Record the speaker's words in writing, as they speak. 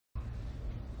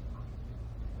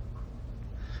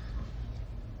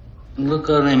Look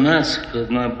how they massacred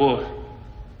my boy.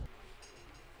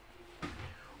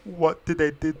 What did they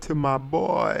do to my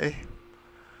boy?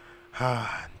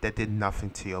 They did nothing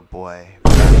to your boy.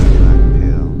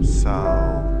 Vantablackpill.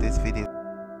 So this video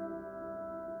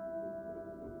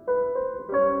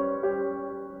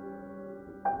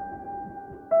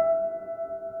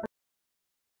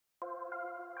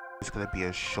is gonna be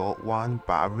a short one,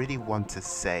 but I really want to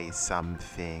say some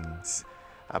things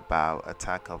about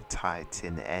Attack of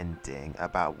Titan ending,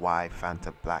 about why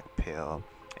vantablackpill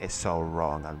is so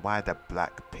wrong, and why the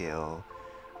black pill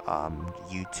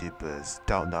YouTubers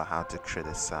don't know how to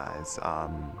criticize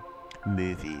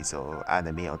movies or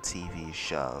anime or TV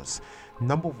shows.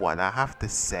 Number one, I have to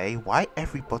say, why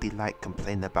everybody like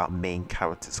complaining about main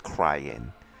characters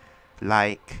crying?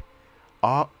 Like,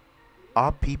 are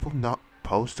people not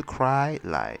supposed to cry?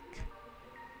 Like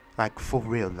for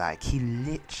real, like he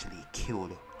literally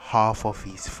killed half of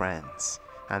his friends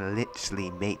and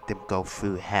literally made them go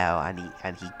through hell, and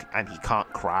he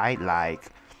can't cry.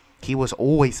 Like, he was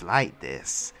always like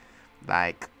this.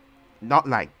 Like, not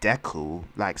like Deku.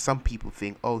 Like, some people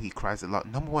think, oh, he cries a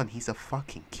lot. Number one, he's a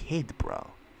fucking kid, bro.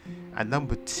 And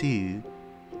number two,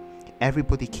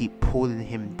 everybody keep pulling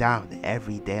him down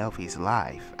every day of his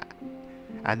life.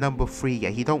 And number three, yeah,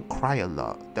 he don't cry a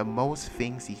lot. The most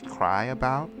things he cry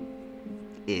about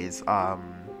is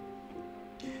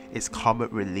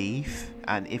comic relief.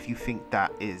 And if you think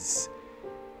that is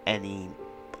any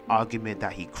argument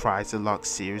that he cries a lot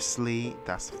seriously,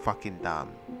 that's fucking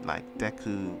dumb. Like,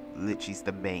 Deku literally is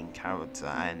the main character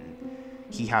and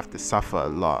he have to suffer a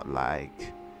lot.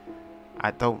 Like,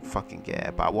 I don't fucking get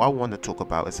it. But what I want to talk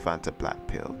about is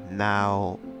vantablackpill.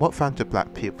 Now, what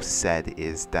vantablackpill said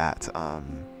is that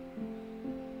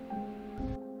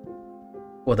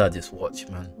what I just watched,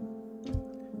 man.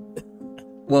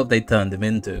 What have they turned him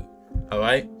into?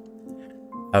 Alright?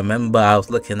 I remember I was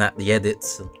looking at the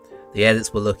edits. The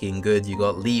edits were looking good. You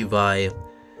got Levi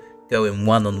going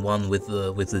one-on-one with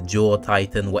the Jaw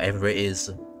Titan, whatever it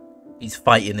is. He's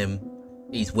fighting him.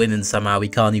 He's winning somehow. He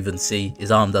can't even see.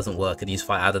 His arm doesn't work and he's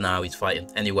fighting. I don't know how he's fighting.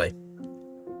 Anyway,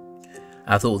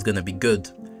 I thought it was going to be good.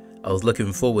 I was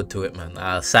looking forward to it, man.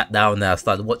 I sat down there. I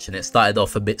started watching it. Started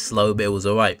off a bit slow, but it was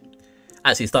alright.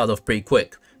 Actually, started off pretty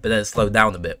quick, but then it slowed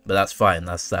down a bit. But that's fine.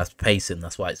 That's pacing.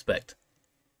 That's what I expect.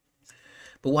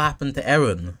 But what happened to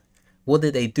Eren? What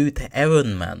did they do to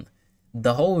Eren, man?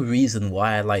 The whole reason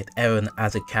why I liked Eren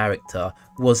as a character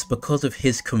was because of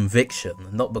his conviction,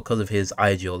 not because of his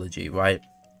ideology, right?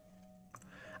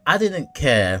 I didn't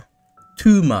care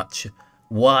too much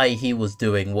why he was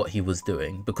doing what he was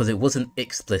doing, because it wasn't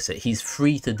explicit. He's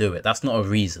free to do it. That's not a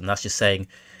reason. That's just saying,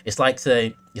 it's like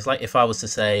if I was to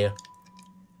say,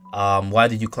 why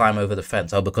did you climb over the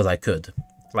fence? Oh, because I could.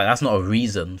 Like, that's not a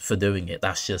reason for doing it.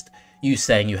 That's just you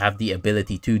saying you have the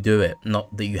ability to do it,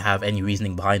 not that you have any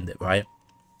reasoning behind it, right?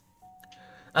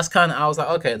 That's kind of, I was like,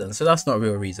 okay then, so that's not a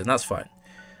real reason, that's fine.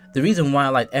 The reason why I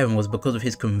liked Eren was because of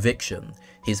his conviction,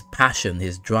 his passion,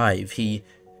 his drive. He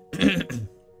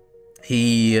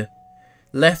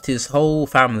left his whole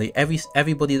family,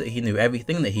 everybody that he knew,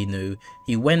 everything that he knew.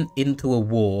 He went into a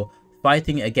war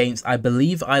fighting against, I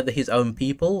believe, either his own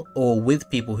people or with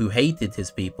people who hated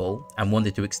his people and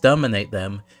wanted to exterminate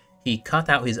them. He cut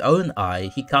out his own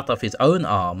eye, he cut off his own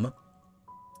arm,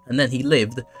 and then he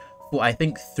lived for, I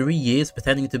think, 3 years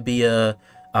pretending to be a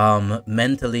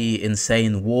mentally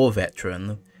insane war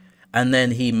veteran. And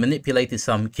then he manipulated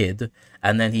some kid,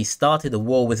 and then he started a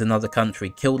war with another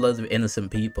country, killed loads of innocent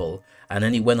people, and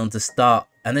then he went on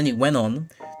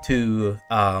to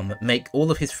make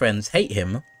all of his friends hate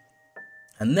him.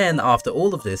 And then after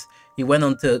all of this, he went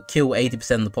on to kill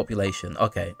 80% of the population.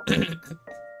 Okay.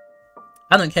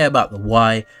 I don't care about the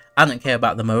why. I don't care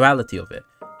about the morality of it.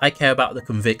 I care about the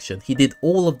conviction. He did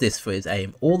all of this for his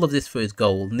aim. All of this for his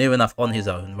goal. Near enough on his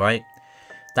own, right?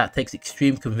 That takes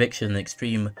extreme conviction and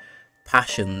extreme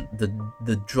passion.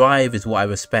 The drive is what I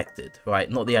respected, right?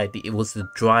 Not the idea. It was the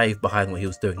drive behind what he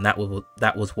was doing. That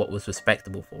was what was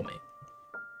respectable for me.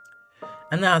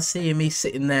 And now I see me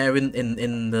sitting there in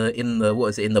the what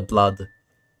is it, in the blood,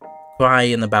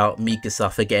 crying about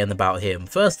Mikasa, forgetting about him.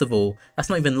 First of all, that's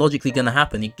not even logically going to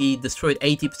happen. He destroyed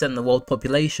 80% of the world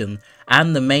population,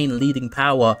 and the main leading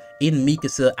power in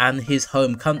Mikasa and his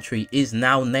home country is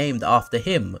now named after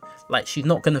him. Like, she's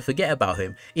not going to forget about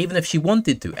him, even if she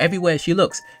wanted to. Everywhere she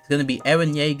looks, it's going to be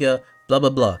Eren Yeager, blah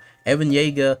blah blah. Eren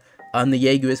Yeager, and the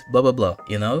Jaegerist, blah blah blah,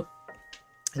 you know?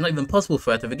 It's not even possible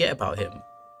for her to forget about him.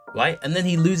 Right? And then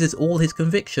he loses all his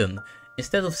conviction.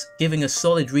 Instead of giving a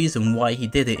solid reason why he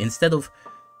did it, instead of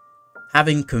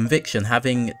having conviction,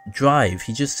 having drive.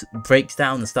 He just breaks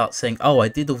down and starts saying, oh, I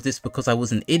did all this because I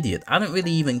was an idiot. I don't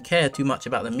really even care too much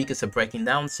about the Mikasa breaking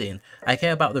down scene. I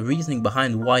care about the reasoning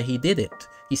behind why he did it.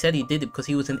 He said he did it because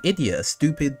he was an idiot, a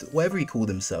stupid, whatever he called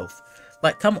himself.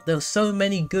 Like, come on, there are so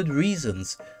many good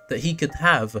reasons that he could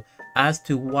have as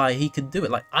to why he could do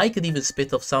it. Like, I could even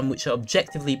spit off some which are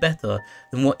objectively better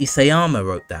than what Isayama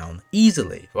wrote down,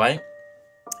 easily, right?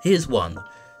 Here's one.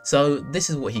 So, this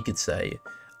is what he could say.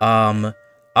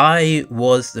 I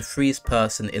was the freest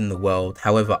person in the world.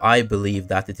 However, I believe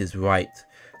that it is right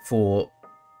for...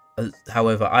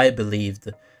 however, I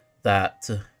believed that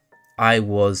I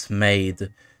was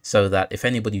made so that if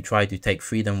anybody tried to take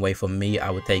freedom away from me,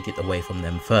 I would take it away from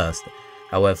them first.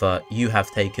 However, you have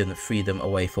taken freedom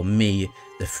away from me,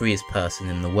 the freest person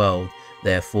in the world.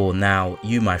 Therefore, now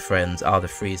you, my friends, are the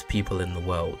freest people in the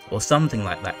world. Or something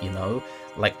like that, you know?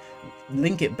 Like,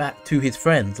 link it back to his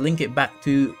friends. Link it back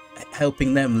to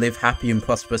helping them live happy and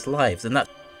prosperous lives. And that...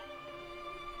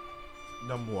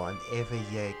 Number one, Eva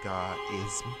Yeager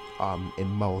is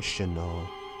emotional.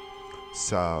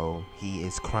 So he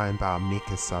is crying about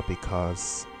Mikasa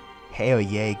because Eva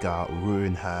Yeager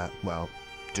ruined her, well,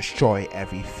 destroy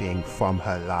everything from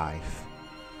her life.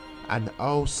 And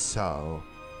also,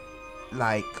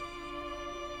 like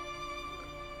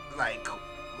wait,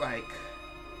 what?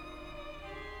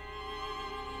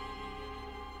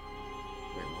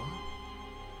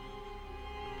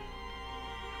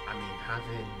 I mean,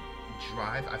 having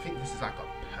drive, I think this is like a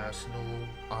personal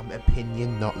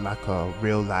opinion, not like a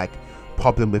real like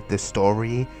problem with the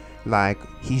story. Like,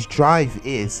 his drive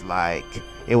is like,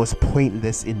 it was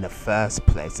pointless in the first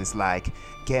place. It's like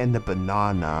getting the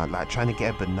banana, like trying to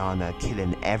get a banana,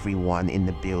 killing everyone in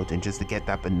the building just to get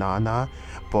that banana,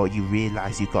 but you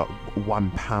realize you got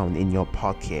 £1 in your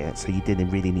pocket, so you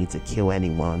didn't really need to kill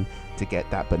anyone to get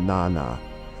that banana.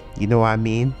 You know what I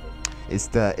mean? It's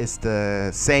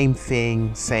the same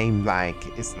thing, same, like,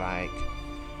 it's like,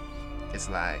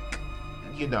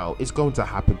 you know, it's going to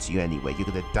happen to you anyway. You're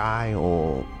gonna die,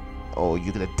 or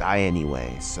you're gonna die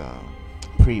anyway. So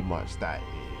pretty much that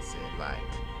is it. Like,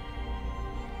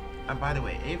 and by the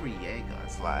way, Avery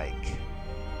Yeager's like,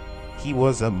 he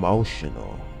was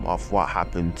emotional of what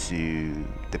happened to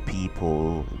the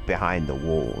people behind the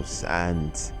walls,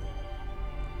 and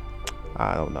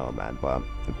I don't know, man, but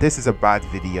this is a bad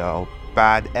video.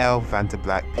 Bad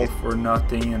vantablackpill. For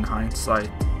nothing in hindsight.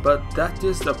 But that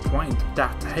is the point.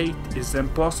 That hate is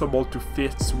impossible to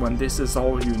fix when this is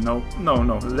all you know.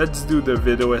 No, let's do the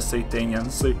video essay thing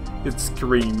and say it's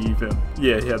Scream even.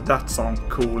 Yeah, that sounds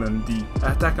cool and deep.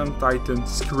 Attack on Titan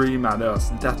scream at us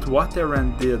that what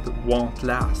Eren did won't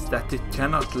last, that it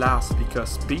cannot last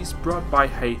because peace brought by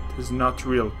hate is not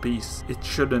real peace. It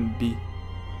shouldn't be.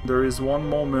 There is one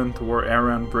moment where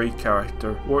Eren break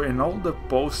character, where in all the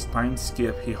post-time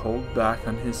skip he hold back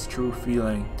on his true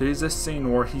feeling. There is a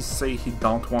scene where he say he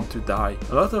don't want to die.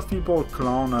 A lot of people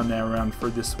clown on Eren for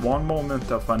this one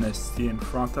moment of honesty in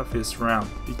front of his friend,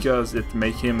 because it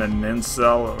make him an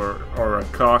incel or a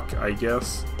cock, I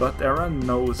guess. But Eren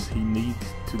knows he needs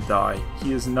to die.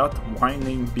 He is not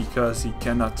whining because he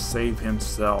cannot save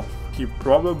himself. He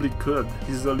probably could,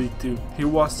 easily too. He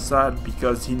was sad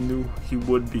because he knew he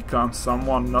would become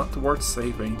someone not worth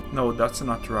saving. No, that's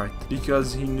not right.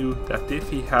 Because he knew that if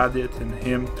he had it in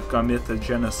him to commit a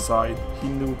genocide, he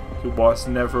knew he was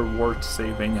never worth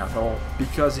saving at all.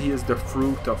 Because he is the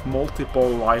fruit of multiple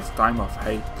lifetimes of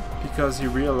hate. Because he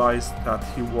realized that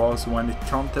he was, when it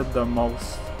counted the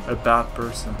most, a bad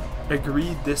person.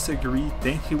 Agree, disagree,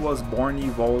 think he was born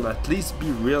evil, at least be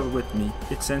real with me.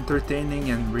 It's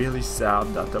entertaining and really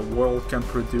sad that the world can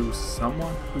produce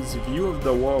someone whose view of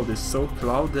the world is so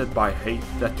clouded by hate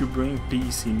that to bring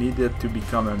peace he needed to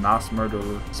become a mass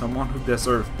murderer, someone who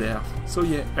deserved death. So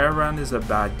yeah, Eren is a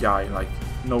bad guy, like,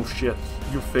 no shit,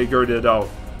 you figured it out,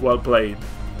 well played,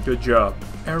 good job.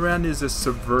 Eren is a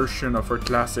subversion of our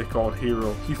classical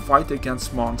hero. He fights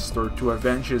against monsters to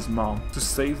avenge his mom, to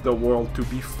save the world, to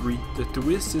be free. The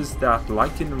twist is that,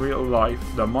 like in real life,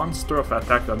 the monster of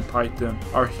Attack on Titan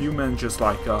are human just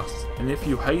like us. And if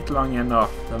you hate long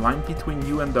enough, the line between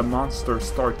you and the monster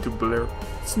start to blur.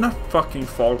 It's not fucking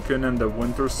Falcon and the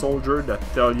Winter Soldier that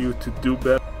tell you to do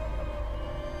better.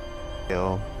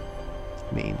 I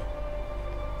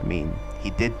mean, he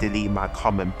did delete my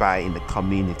comment by in the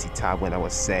community tab when I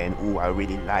was saying, ooh, I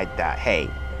really like that. Hey,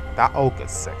 that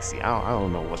ogre's sexy. I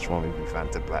don't know what's wrong with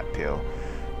vantablackpill.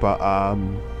 But,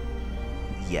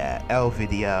 yeah, L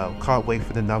video. Can't wait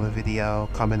for another video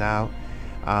coming out.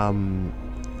 I'm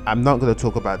not going to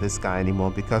talk about this guy anymore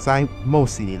because I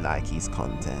mostly like his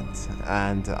content.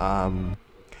 And,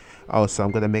 Also,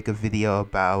 I'm gonna make a video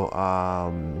about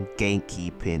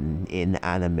gatekeeping in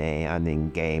anime and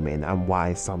in gaming, and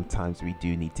why sometimes we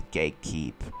do need to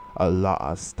gatekeep a lot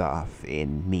of stuff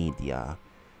in media.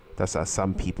 That's why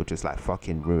some people just like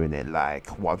fucking ruin it, like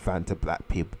what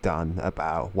vantablackpill done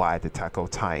about why the Attack on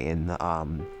Titan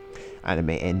anime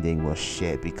ending was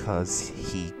shit, because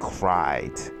he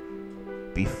cried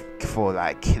before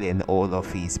like killing all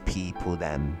of these people.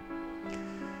 Then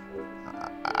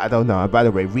I don't know. By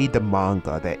the way, read the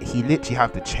manga. That he literally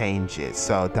have to change it.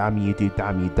 So damn you do,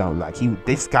 damn you don't. Like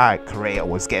this guy creator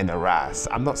was getting harassed.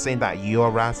 I'm not saying that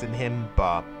you're harassing him,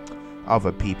 but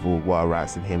other people were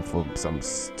harassing him for some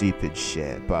stupid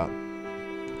shit. But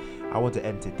I want to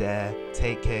end it there.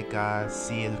 Take care, guys.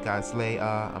 See you guys later.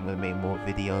 I'm gonna make more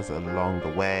videos along the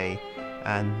way.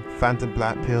 And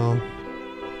vantablackpill,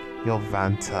 your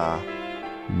Vanta.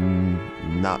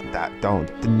 Not that. Don't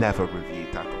never review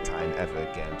Attack on Titan ever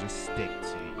again. Just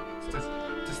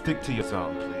stick to your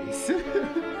zone, please. Oh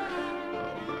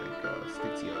my god,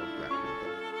 stick to your black.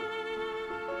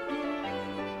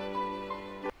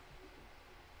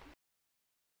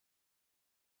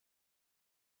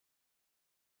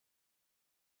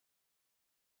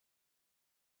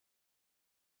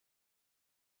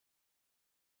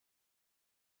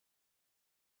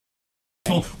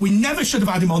 We never should have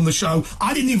had him on the show.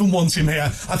 I didn't even want him here.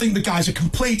 I think the guy's a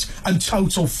complete and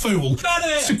total fool.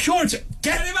 Security,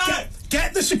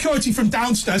 get the security from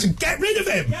downstairs and get rid of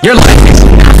him. Your life is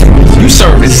nothing. You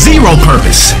serve zero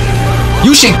purpose.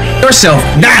 You should yourself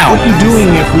now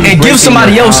and give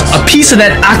somebody else a piece of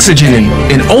that oxygen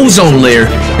and ozone layer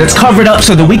that's covered up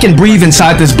so that we can breathe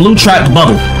inside this blue trapped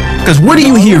bubble. Because what are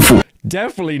you here for?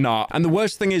 Definitely not. And the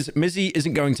worst thing is, Mizzy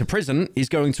isn't going to prison. He's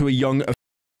going to a young